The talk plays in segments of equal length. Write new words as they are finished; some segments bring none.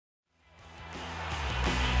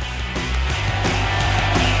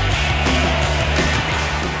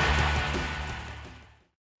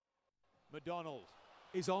McDonald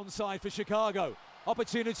is onside for Chicago.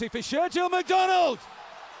 Opportunity for Sergio McDonald!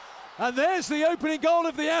 And there's the opening goal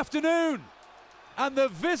of the afternoon. And the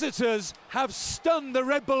visitors have stunned the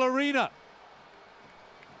Red Bull Arena.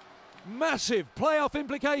 Massive playoff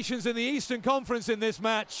implications in the Eastern Conference in this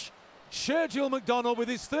match. Sergio McDonald with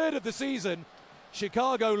his third of the season.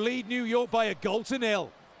 Chicago lead New York by a goal to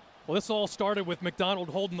nil. Well, this all started with McDonald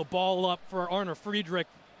holding the ball up for Arne Friedrich.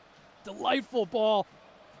 Delightful ball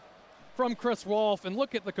from Chris Rolfe, and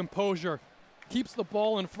look at the composure. Keeps the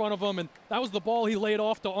ball in front of him, and that was the ball he laid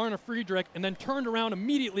off to Arne Friedrich, and then turned around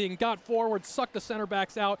immediately and got forward, sucked the center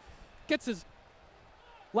backs out, gets his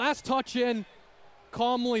last touch in,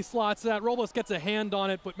 calmly slots that. Robles gets a hand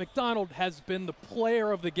on it, but McDonald has been the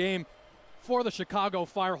player of the game for the Chicago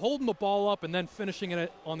Fire, holding the ball up and then finishing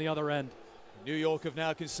it on the other end. New York have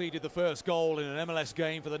now conceded the first goal in an MLS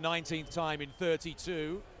game for the 19th time in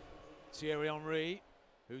 32. Thierry Henry,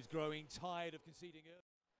 who's growing tired of conceding early.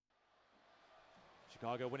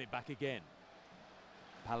 Chicago win it back again.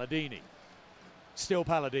 Palladini. Still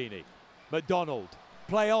Palladini. McDonald.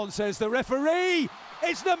 Play on, says the referee.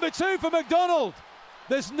 It's number 2 for McDonald.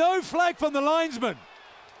 There's no flag from the linesman.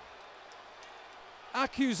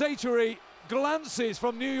 Accusatory glances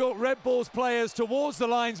from New York Red Bulls players towards the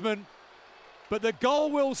linesman. But the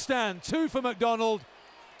goal will stand. 2 for McDonald,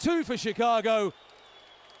 2 for Chicago.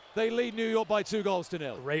 They lead New York by 2 goals to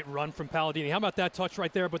nil. Great run from Palladini. How about that touch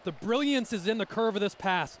right there? But the brilliance is in the curve of this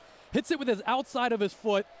pass. Hits it with his outside of his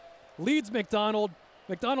foot, leads McDonald.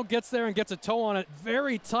 McDonald gets there and gets a toe on it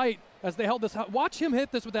very tight as they held this. Watch him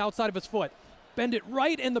hit this with the outside of his foot. Bend it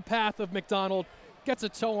right in the path of McDonald. Gets a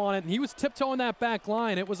toe on it, and he was tiptoeing that back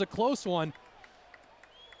line. It was a close one.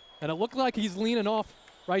 And it looked like he's leaning off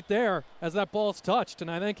right there as that ball's touched.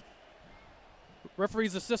 And I think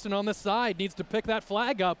referee's assistant on this side needs to pick that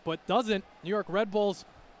flag up, but doesn't. New York Red Bulls,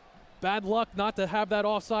 bad luck not to have that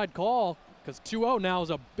offside call, because 2-0 now is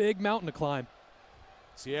a big mountain to climb.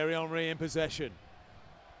 Thierry Henry in possession.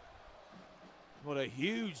 What a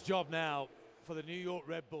huge job now for the New York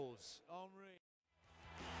Red Bulls. Henry.